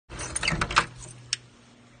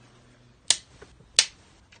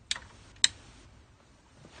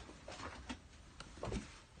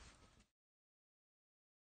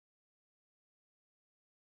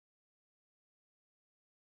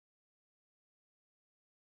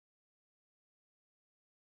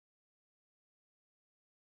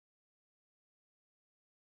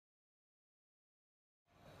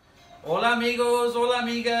Hola amigos, hola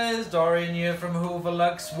amigas, Dorian here from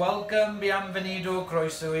Hooverlux. Welcome, bienvenido,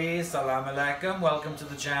 croeso, salam alaikum, welcome to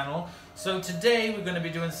the channel. So today we're going to be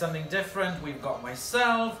doing something different. We've got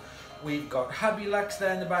myself, we've got hubby Lux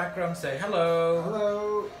there in the background, say hello.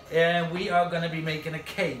 Hello. And we are going to be making a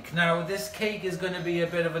cake. Now this cake is going to be a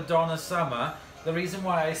bit of a Donna Summer. The reason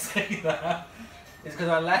why I say that is because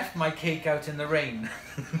I left my cake out in the rain.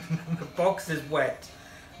 The box is wet.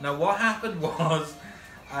 Now what happened was,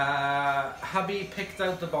 hubby picked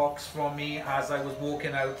out the box for me as I was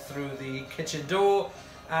walking out through the kitchen door,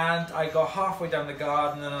 and I got halfway down the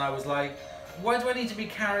garden and I was like, why do I need to be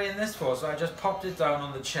carrying this for? So I just popped it down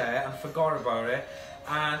on the chair and forgot about it,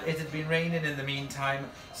 and it had been raining in the meantime,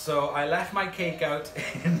 so I left my cake out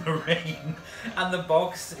in the rain and the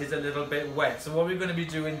box is a little bit wet. So what we're going to be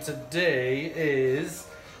doing today is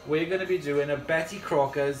we're going to be doing a Betty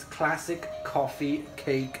Crocker's classic coffee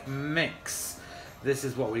cake mix. This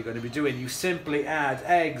is what we're going to be doing. You simply add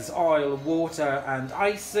eggs, oil, water and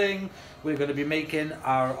icing. We're going to be making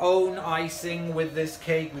our own icing with this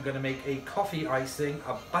cake. We're going to make a coffee icing,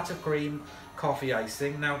 a buttercream coffee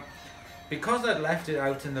icing. Now, because I'd left it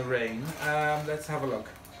out in the rain, let's have a look.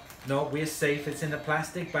 No, we're safe. It's in a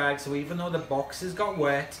plastic bag, so even though the boxes got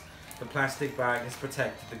wet, the plastic bag has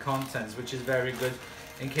protected the contents, which is very good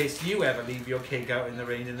in case you ever leave your cake out in the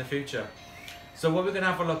rain in the future. So what we're going to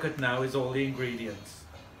have a look at now is all the ingredients.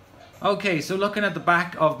 Okay, so looking at the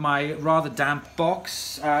back of my rather damp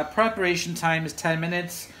box, preparation time is 10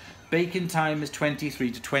 minutes, baking time is 23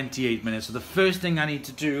 to 28 minutes. So the first thing I need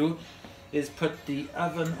to do is put the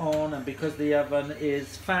oven on, and because the oven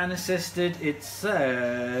is fan assisted, it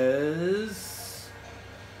says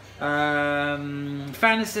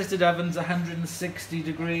fan assisted oven's 160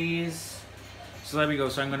 degrees. So there we go.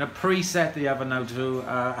 So I'm going to preset the oven now to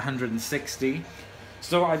 160.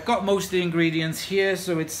 So I've got most of the ingredients here.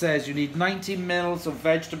 So it says you need 90 mils of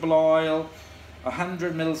vegetable oil,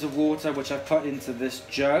 100 mils of water, which I've put into this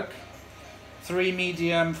jug, 3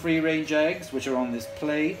 medium free-range eggs, which are on this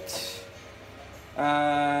plate.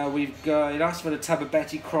 We've got, it asks for the tub of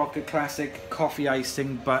Betty Crocker classic coffee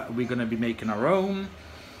icing, but we're going to be making our own.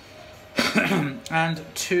 And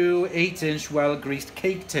 2 8-inch well-greased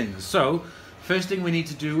cake tins. So first thing we need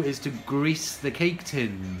to do is to grease the cake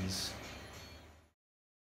tins.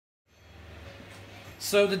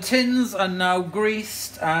 So the tins are now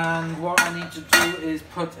greased, and what I need to do is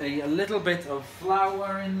put a little bit of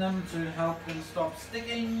flour in them to help them stop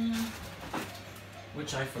sticking,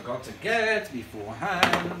 which I forgot to get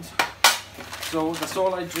beforehand. So that's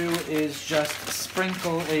all I do is just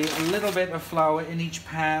sprinkle a little bit of flour in each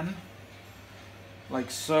pan,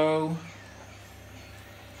 like so.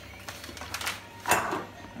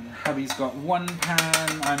 Hubby's got one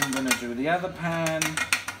pan, I'm going to do the other pan,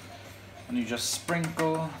 and you just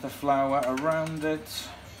sprinkle the flour around it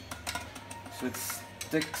so it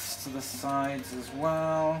sticks to the sides as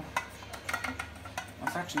well.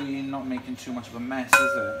 That's actually not making too much of a mess, is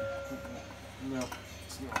it? No,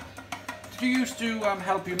 it's not. Did you used to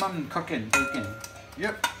help your mum cooking, baking?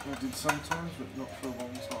 Yep, I did sometimes, but not for a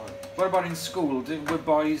long time. What about in school? Were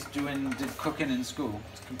boys did cooking in school?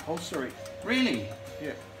 It's compulsory. Really?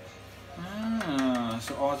 Yeah. Ah,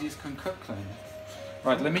 so Aussies can cook then.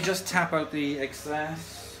 Right, let me just tap out the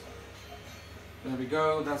excess. There we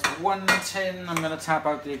go, that's one tin. I'm going to tap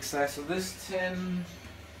out the excess of this tin.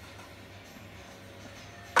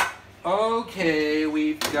 Okay,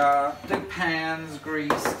 we've got the pans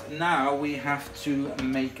greased. Now we have to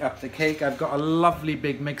make up the cake. I've got a lovely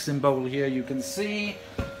big mixing bowl here, you can see.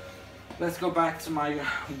 Let's go back to my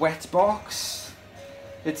wet box.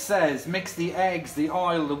 It says, mix the eggs, the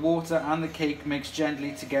oil, the water and the cake mix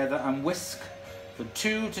gently together and whisk for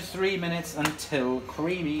 2 to 3 minutes until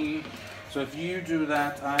creamy. So if you do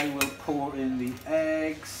that, I will pour in the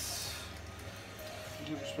eggs.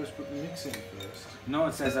 You were supposed to put the mix in first. No,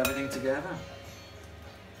 it says everything together.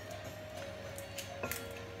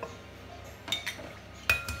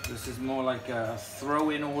 This is more like a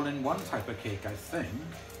throw in all in one type of cake, I think.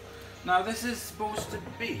 Now this is supposed to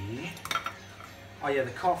be, oh yeah,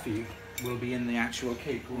 the coffee will be in the actual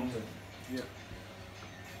cake, won't it? Yeah.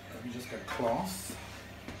 Let me just get a cloth.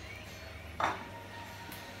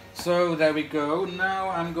 So there we go. Now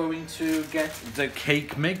I'm going to get the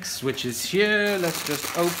cake mix, which is here. Let's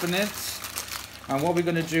just open it. And what we're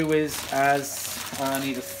going to do is, I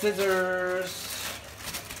need a scissors.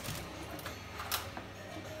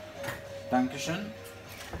 Dankeschön.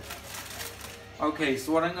 Okay,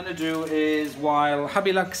 so what I'm going to do is, while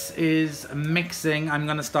Hubby Lux is mixing, I'm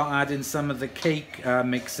going to start adding some of the cake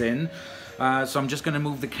mix in. So I'm just going to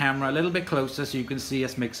move the camera a little bit closer so you can see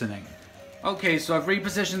us mixing it. Okay, so I've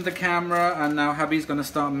repositioned the camera and now hubby's going to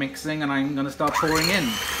start mixing and I'm going to start pouring in.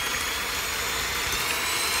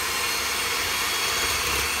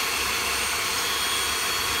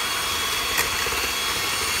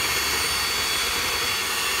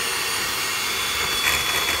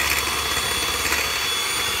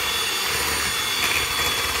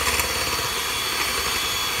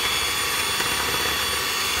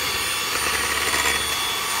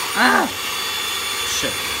 Ah!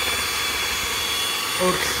 Shit.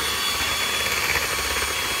 Oops.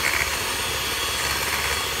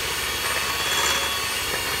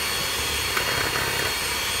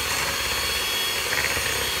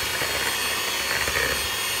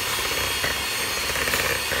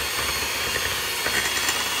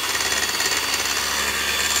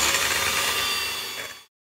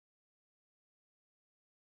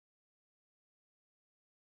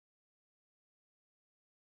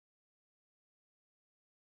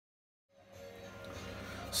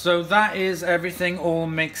 So that is everything all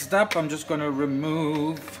mixed up. I'm just going to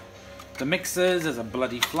remove the mixers. There's a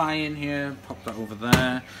bloody fly in here. Pop that over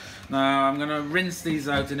there. Now I'm going to rinse these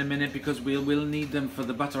out in a minute because we'll need them for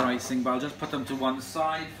the butter icing, but I'll just put them to one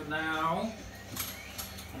side for now.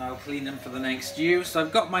 And I'll clean them for the next use.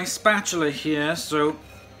 I've got my spatula here, so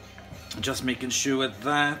just making sure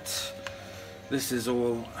that this is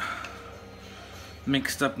all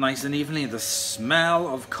mixed up nice and evenly. The smell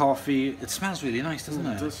of coffee, it smells really nice, doesn't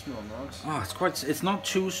it? It does smell nice. Oh, it's not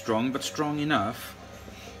too strong, but strong enough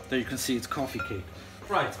that you can see it's coffee cake.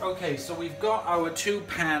 Right, okay, so we've got our 2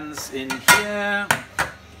 pans in here.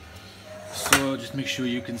 So just make sure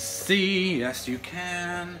you can see. Yes, you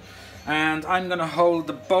can. And I'm gonna hold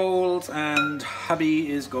the bowls and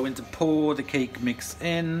hubby is going to pour the cake mix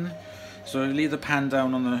in. So leave the pan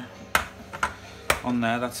down on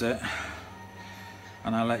there, that's it.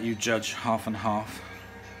 And I'll let you judge half and half.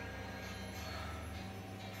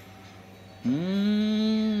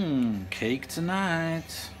 Cake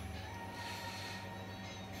tonight.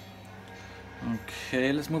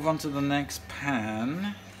 Okay, let's move on to the next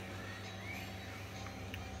pan.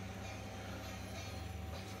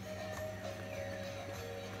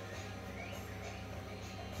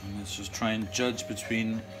 And let's just try and judge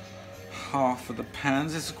between half of the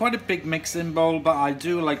pans. It's quite a big mixing bowl, but I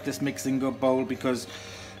do like this mixing bowl because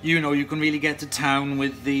you know you can really get to town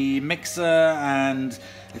with the mixer and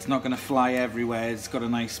it's not going to fly everywhere. It's got a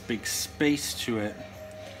nice big space to it.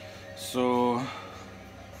 So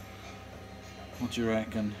what do you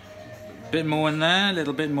reckon? A bit more in there, a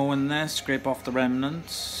little bit more in there, scrape off the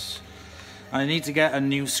remnants. I need to get a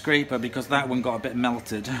new scraper because that one got a bit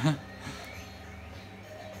melted.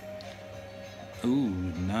 Ooh,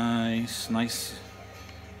 nice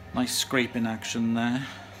scraping action there.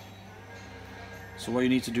 So what you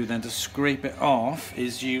need to do then to scrape it off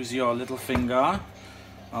is use your little finger.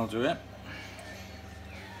 I'll do it.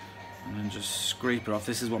 And then just scrape it off.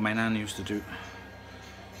 This is what my nan used to do.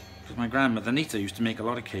 Because my grandmother Nita used to make a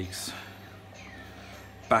lot of cakes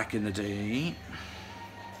back in the day.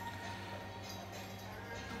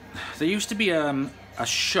 There used to be a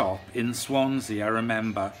shop in Swansea, I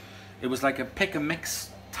remember. It was like a pick and mix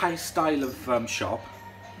type style of shop.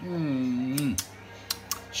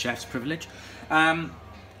 Chef's privilege. And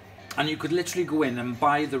you could literally go in and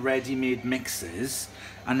buy the ready-made mixes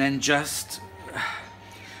and then just...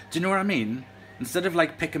 Do you know what I mean? Instead of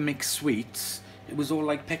like pick and mix sweets, it was all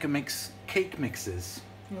like pick and mix cake mixes.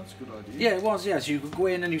 That's a good idea. Yeah, it was, yes. You could go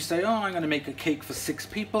in and you say, oh, I'm going to make a cake for 6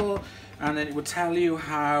 people. And then it would tell you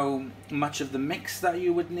how much of the mix that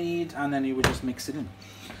you would need. And then you would just mix it in.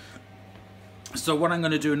 So what I'm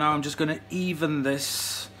going to do now, I'm just going to even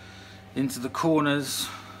this into the corners,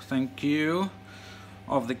 thank you,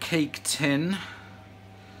 of the cake tin.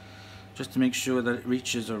 Just to make sure that it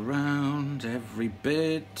reaches around every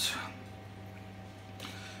bit.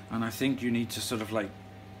 And I think you need to sort of like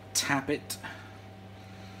tap it.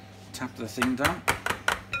 Tap the thing down.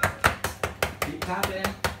 Keep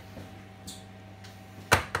tapping.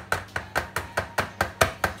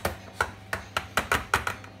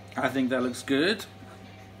 I think that looks good.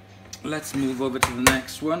 Let's move over to the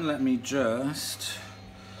next one. Let me just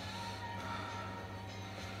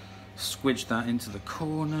squidge that into the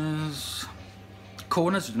corners.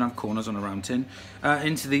 Corners, we don't have corners on a round tin.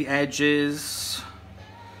 Into the edges.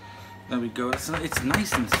 There we go. It's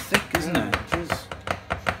nice and thick, isn't it? It is.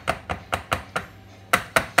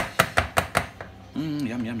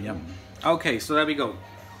 Yum, yum, yum. Okay, so there we go.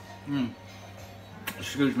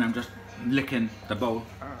 Excuse me, I'm just licking the bowl.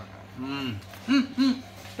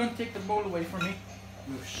 Don't take the bowl away from me.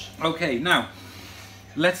 Okay, now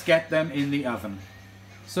let's get them in the oven.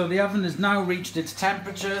 So the oven has now reached its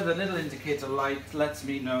temperature. The little indicator light lets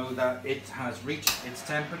me know that it has reached its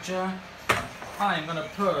temperature. I'm going to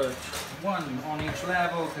put one on each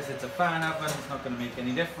level because it's a fan oven, it's not going to make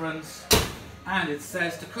any difference. And it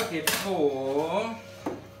says to cook it for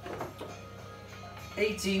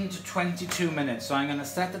 18 to 22 minutes. So I'm going to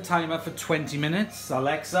set the timer for 20 minutes.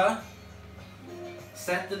 Alexa,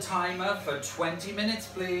 set the timer for 20 minutes,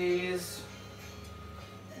 please.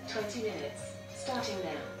 20 minutes, starting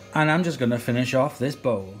now. And I'm just going to finish off this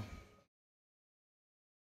bowl.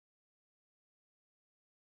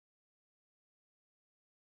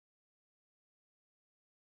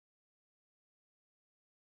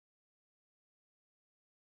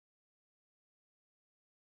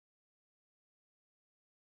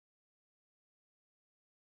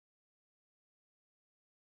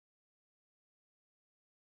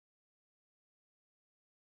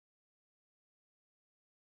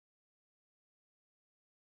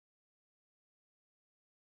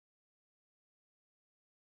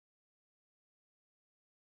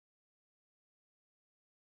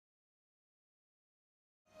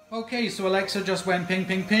 Okay, so Alexa just went ping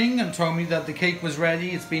ping ping and told me that the cake was ready.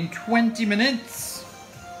 It's been 20 minutes.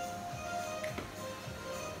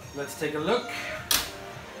 Let's take a look.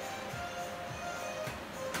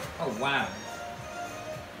 Oh wow.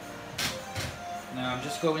 Now I'm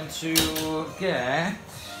just going to get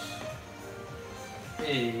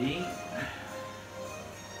a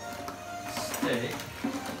stick,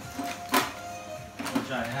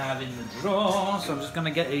 which I have in the drawer. So I'm just going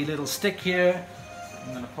to get a little stick here.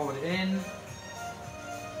 I'm going to pull it in,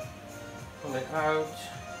 pull it out.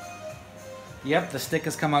 Yep, the stick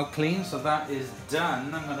has come out clean, so that is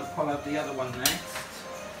done. I'm going to pull out the other one next.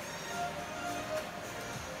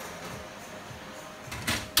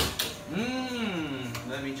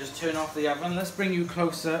 Let me just turn off the oven. Let's bring you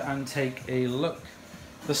closer and take a look.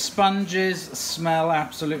 The sponges smell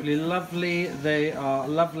absolutely lovely. They are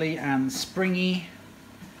lovely and springy.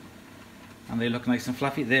 And they look nice and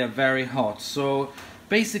fluffy. They are very hot. So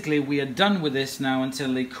basically we are done with this now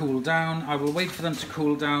until they cool down. I will wait for them to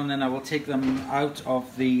cool down, then I will take them out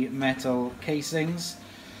of the metal casings,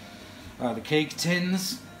 the cake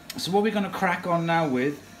tins. So what we're going to crack on now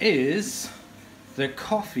with is the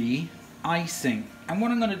coffee icing. And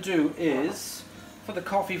what I'm going to do is, for the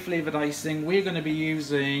coffee flavoured icing, we're going to be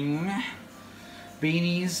using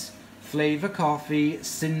Beanie's Flavour Coffee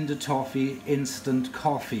Cinder Toffee Instant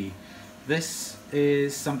Coffee. This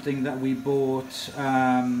is something that we bought,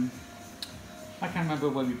 I can't remember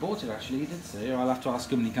where we bought it actually, he did say, or I'll have to ask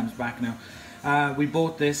him when he comes back now. We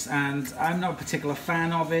bought this and I'm not a particular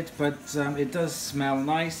fan of it, but it does smell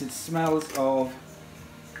nice. It smells of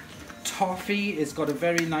toffee. It's got a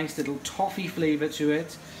very nice little toffee flavour to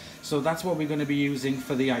it. So that's what we're going to be using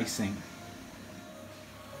for the icing.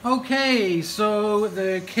 Okay, so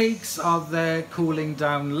the cakes are there cooling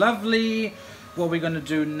down lovely. What we're going to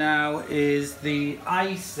do now is the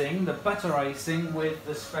icing, the butter icing with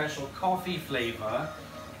the special coffee flavour.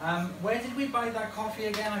 Where did we buy that coffee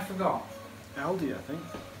again? I forgot. Aldi, I think.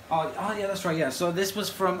 Oh yeah, that's right, yeah. So this was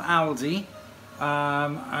from Aldi,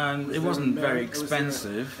 and it wasn't very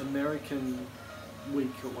expensive. It was their American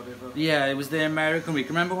week or whatever. Yeah, it was the American week.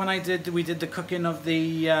 Remember when we did the cooking of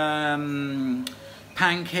the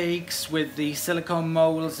pancakes with the silicone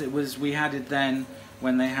molds? We had it then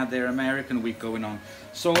when they had their American week going on.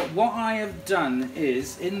 So what I have done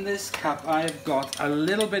is, in this cup I have got a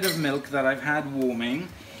little bit of milk that I've had warming.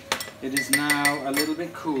 It is now a little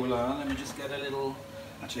bit cooler. Let me just get a little...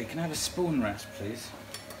 Actually, can I have a spoon rest, please?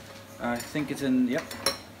 I think it's in... Yep.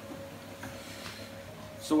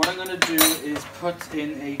 So what I'm going to do is put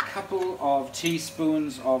in a couple of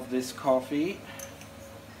teaspoons of this coffee.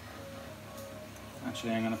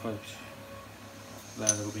 Actually, I'm going to put...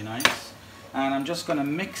 That will be nice. And I'm just going to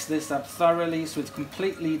mix this up thoroughly so it's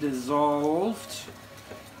completely dissolved.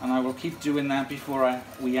 And I will keep doing that before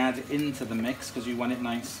we add it into the mix, because you want it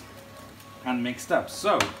nice and mixed up.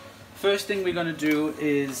 So, first thing we're going to do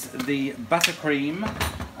is the buttercream.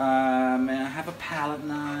 May I have a palette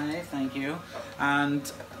knife? Thank you. And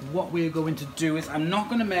what we're going to do is, I'm not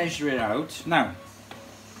going to measure it out. Now,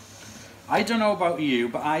 I don't know about you,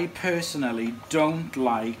 but I personally don't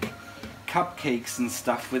like cupcakes and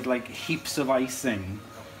stuff with like heaps of icing.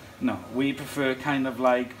 No, we prefer kind of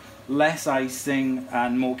like less icing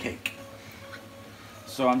and more cake.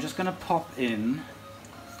 So I'm just going to pop in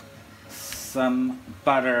some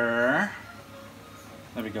butter.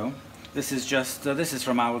 There we go. This is just, this is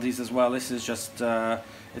from Aldi's as well. This is just,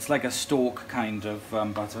 it's like a stalk kind of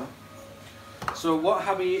butter. So what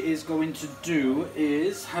hubby is going to do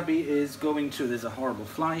is, there's a horrible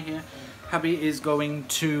fly here. hubby is going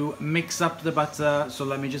to mix up the butter, so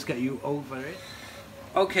let me just get you over it.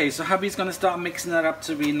 Okay, so hubby's going to start mixing that up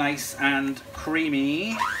to be nice and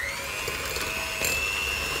creamy.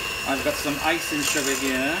 I've got some icing sugar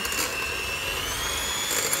here.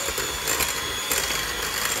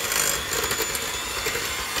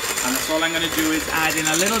 And that's all I'm going to do is add in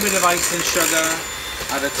a little bit of icing sugar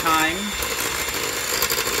at a time.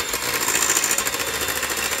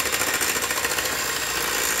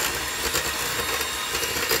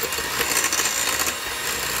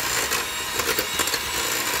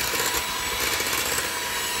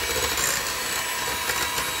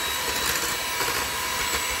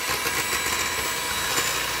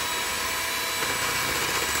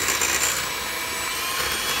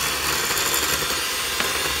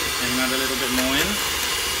 Add a little bit more in,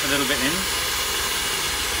 a little bit in.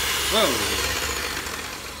 Whoa!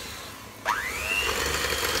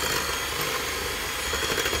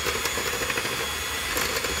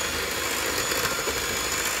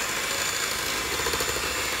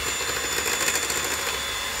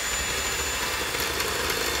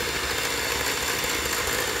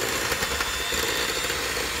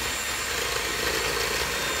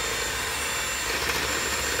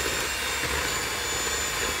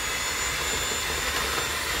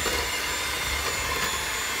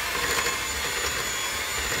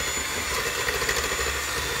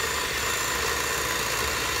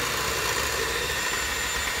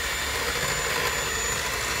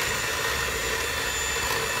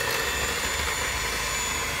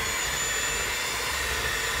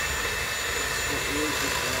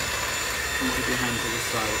 Keep your hand to the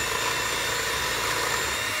side.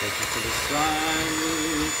 Take it to the side.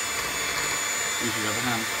 Use your other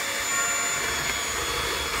hand.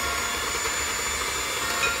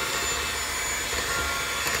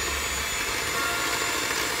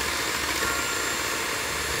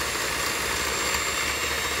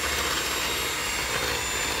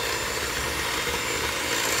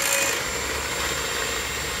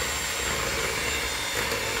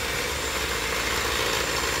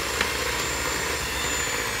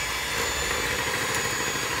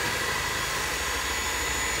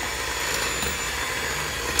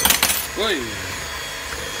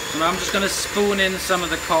 So now I'm just going to spoon in some of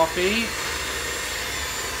the coffee.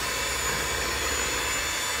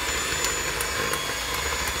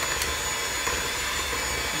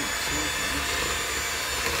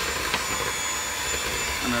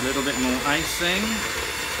 And a little bit more icing.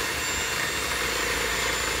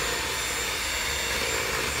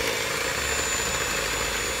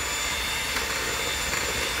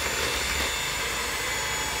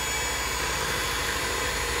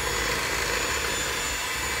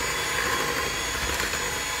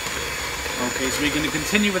 Okay, so we're going to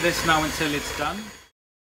continue with this now until it's done.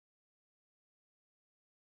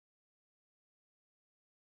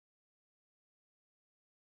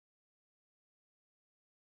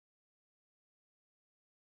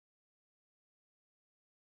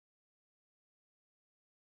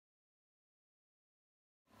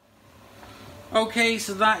 Okay,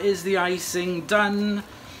 so that is the icing done.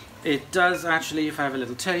 It does actually, if I have a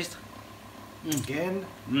little taste. Again?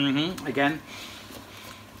 Again.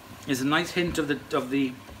 There's a nice hint of the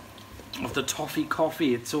toffee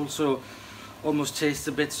coffee. It's also almost tastes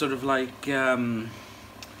a bit sort of like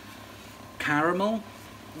caramel.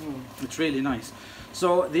 It's really nice.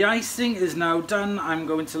 So the icing is now done. I'm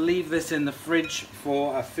going to leave this in the fridge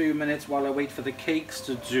for a few minutes while I wait for the cakes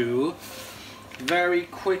to do. Very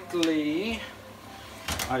quickly,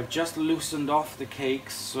 I've just loosened off the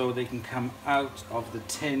cakes so they can come out of the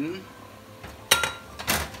tin.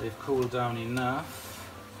 They've cooled down enough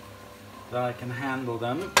that I can handle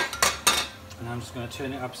them, and I'm just going to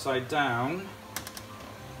turn it upside down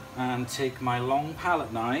and take my long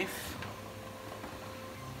palette knife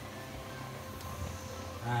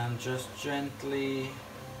and just gently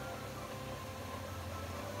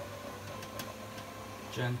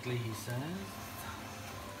he says,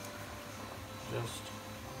 just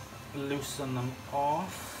loosen them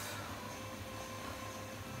off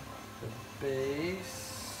the base.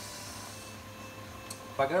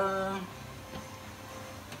 Bugger.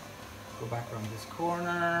 Go back around this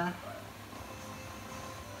corner.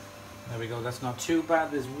 There we go, that's not too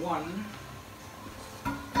bad. There's one.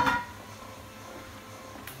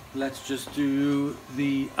 Let's just do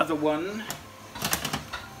the other one.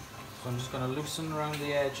 So I'm just going to loosen around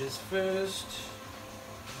the edges first.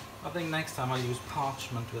 I think next time I'll use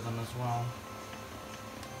parchment with them as well.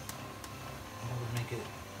 That would make it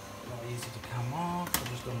a lot easier to come off. I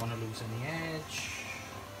just don't want to lose any edge.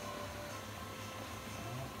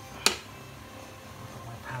 Put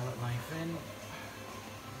my palette knife in.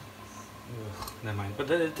 Ugh, never mind. But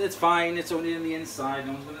it's fine. It's only in the inside.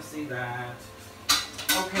 No one's going to see that.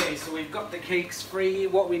 Okay, so we've got the cakes free.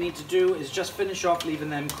 What we need to do is just finish off leaving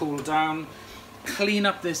them cool down, clean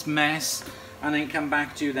up this mess, and then come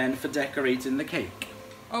back to you then for decorating the cake.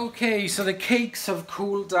 Okay, so the cakes have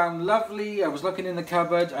cooled down lovely. I was looking in the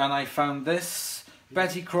cupboard and I found this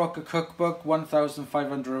Betty Crocker cookbook,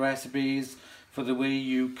 1,500 recipes for the way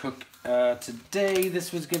you cook today.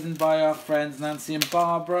 This was given by our friends Nancy and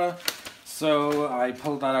Barbara. So I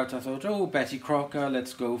pulled that out. I thought, oh, Betty Crocker,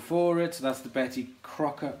 let's go for it. So that's the Betty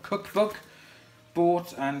Crocker cookbook,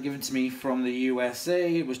 bought and given to me from the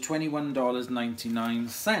USA. It was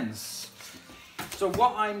 $21.99. So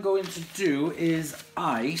what I'm going to do is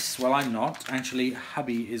ice, well I'm not, actually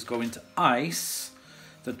hubby is going to ice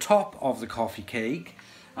the top of the coffee cake,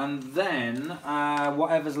 and then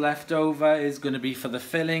whatever's left over is going to be for the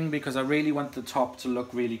filling, because I really want the top to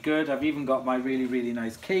look really good. I've even got my really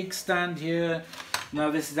nice cake stand here.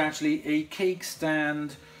 Now this is actually a cake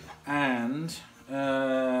stand, and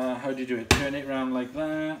how do you do it? Turn it around like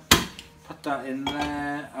that. Put that in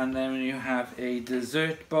there, and then you have a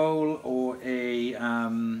dessert bowl or a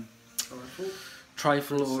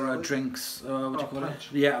trifle or a drinks, what do you call it?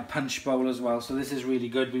 Yeah, a punch bowl as well. So this is really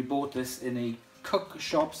good. We bought this in a cook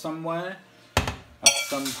shop somewhere at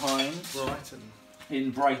some point. Brighton.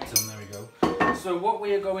 In Brighton, there we go. So what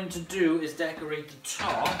we are going to do is decorate the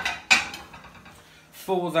top.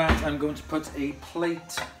 For that, I'm going to put a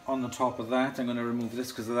plate on the top of that. I'm going to remove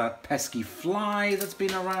this because of that pesky fly that's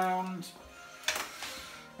been around.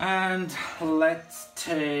 And let's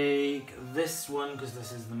take this one, because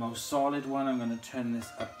this is the most solid one. I'm going to turn this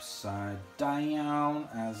upside down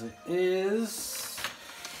as it is.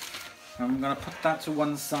 I'm going to put that to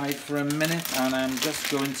one side for a minute, and I'm just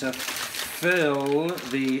going to fill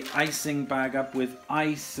the icing bag up with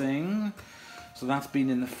icing. So that's been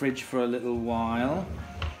in the fridge for a little while.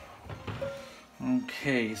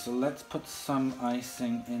 Okay, so let's put some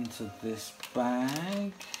icing into this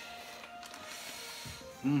bag.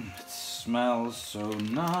 It smells so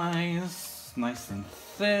nice, nice and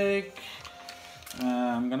thick.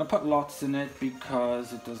 I'm gonna put lots in it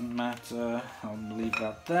because it doesn't matter. I'll leave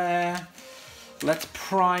that there. Let's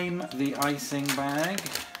prime the icing bag.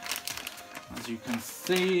 As you can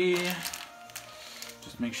see,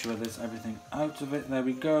 just make sure there's everything out of it. There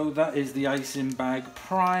we go. That is the icing bag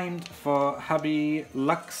primed for hubby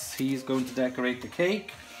Lux. He's going to decorate the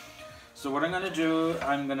cake. So what I'm going to do,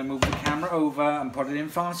 I'm going to move the camera over and put it in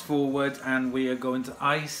fast forward, and we are going to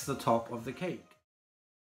ice the top of the cake.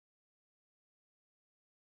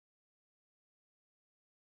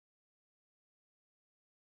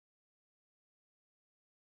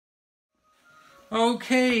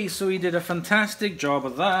 Okay, so he did a fantastic job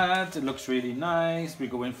of that. It looks really nice. We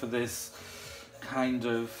go in for this kind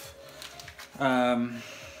of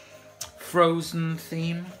frozen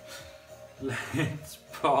theme. Let's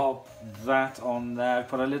pop that on there.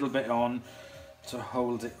 Put a little bit on to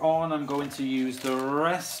hold it on. I'm going to use the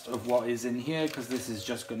rest of what is in here because this is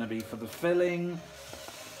just going to be for the filling.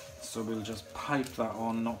 So we'll just pipe that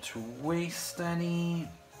on, not to waste any.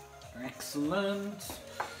 Excellent.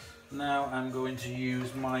 Now I'm going to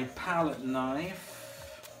use my palette knife,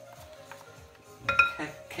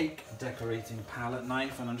 cake decorating palette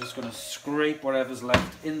knife, and I'm just going to scrape whatever's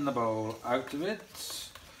left in the bowl out of it.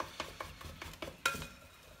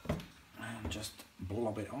 And just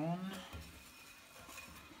blob it on.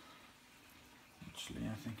 Actually,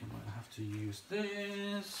 I think I might have to use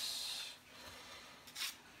this.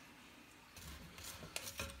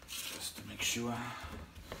 Just to make sure.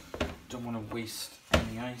 Don't want to waste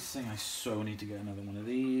any icing. I so need to get another one of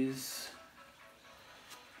these.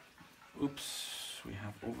 Oops, we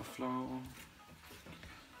have overflow.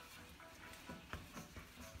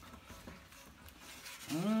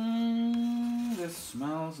 This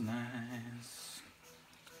smells nice.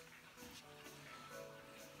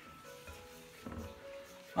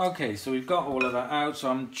 Okay, so we've got all of that out, so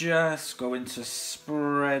I'm just going to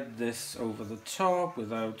spread this over the top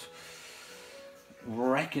without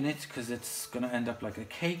wrecking it, because it's going to end up like a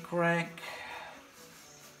cake wreck.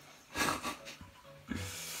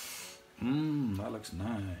 That looks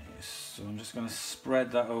nice. So I'm just going to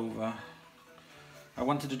spread that over. I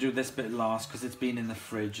wanted to do this bit last because it's been in the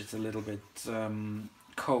fridge. It's a little bit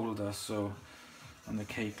colder, so, and the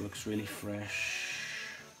cake looks really fresh.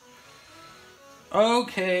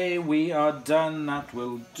 Okay, we are done. That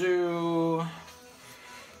will do.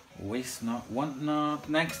 Waste not, want not.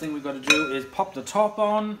 Next thing we've got to do is pop the top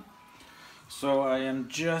on. So I am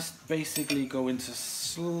just basically going to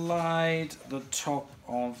slide the top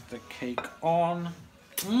of the cake on.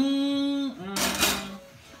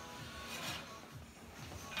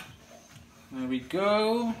 we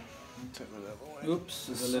go. Take that out of the way. Oops,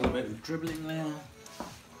 there's a little bit of dribbling there.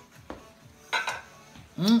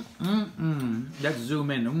 Let's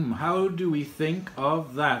zoom in. How do we think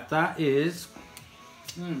of that? That is...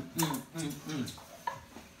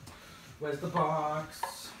 Where's the box?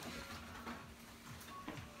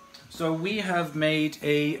 So we have made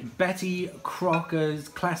a Betty Crocker's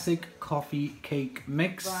Classic Coffee Cake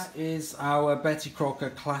Mix. That is our Betty Crocker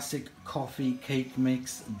Classic Coffee Cake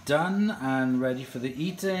Mix done and ready for the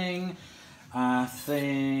eating. I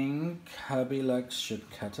think Hubby Lux should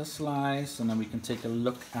cut a slice and then we can take a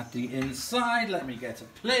look at the inside. Let me get a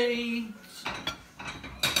plate.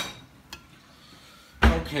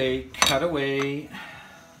 Okay, cut away.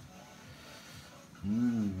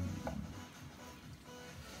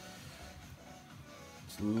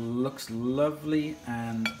 It looks lovely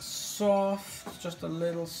and soft. Just a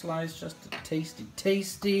little slice, just a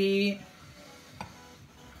tasty.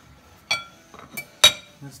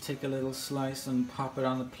 Let's take a little slice and pop it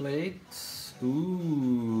on the plate.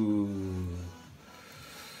 Ooh.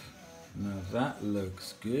 Now that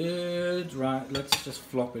looks good. Right, let's just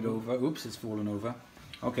flop it over. Oops, it's fallen over.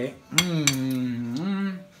 Okay.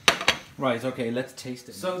 Right, okay, let's taste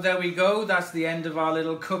it. So there we go. That's the end of our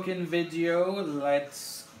little cooking video.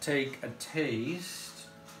 Let's take a taste.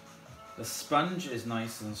 The sponge is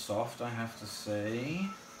nice and soft, I have to say.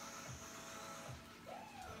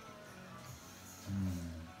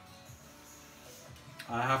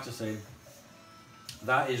 I have to say,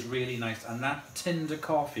 that is really nice. And that Tinder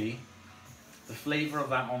coffee, the flavour of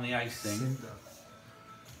that on the icing.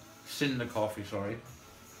 Cinder coffee, sorry.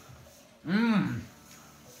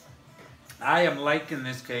 I am liking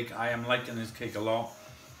this cake. I am liking this cake a lot.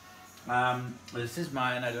 This is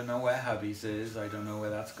mine. I don't know where hubby's is. I don't know where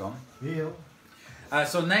that's gone. Yeah.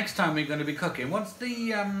 So next time we're going to be cooking. What's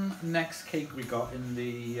the next cake we got in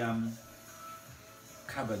the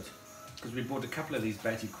cupboard? Because we bought a couple of these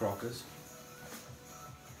Betty Crockers.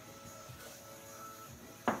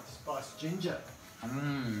 Spiced ginger.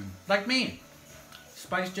 Like me.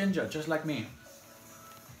 Spiced ginger, just like me.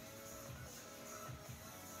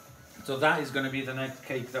 So that is going to be the next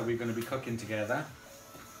cake that we're going to be cooking together.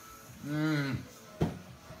 I'm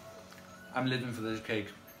living for this cake.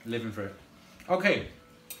 Living for it. Okay.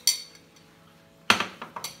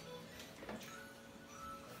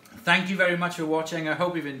 Thank you very much for watching. I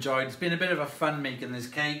hope you've enjoyed. It's been a bit of a fun making this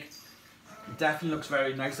cake. It definitely looks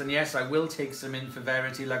very nice. And yes, I will take some in for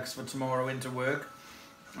Verity Lux for tomorrow into work.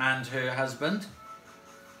 And her husband.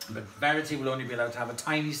 But Verity will only be allowed to have a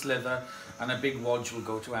tiny slither. And a big wodge will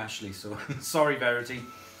go to Ashley. So, sorry Verity.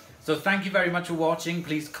 So thank you very much for watching.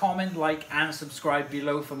 Please comment, like and subscribe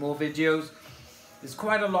below for more videos. There's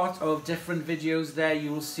quite a lot of different videos there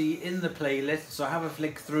you will see in the playlist. So have a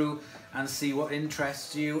flick through and see what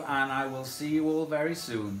interests you. And I will see you all very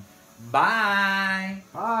soon. Bye.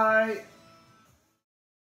 Bye.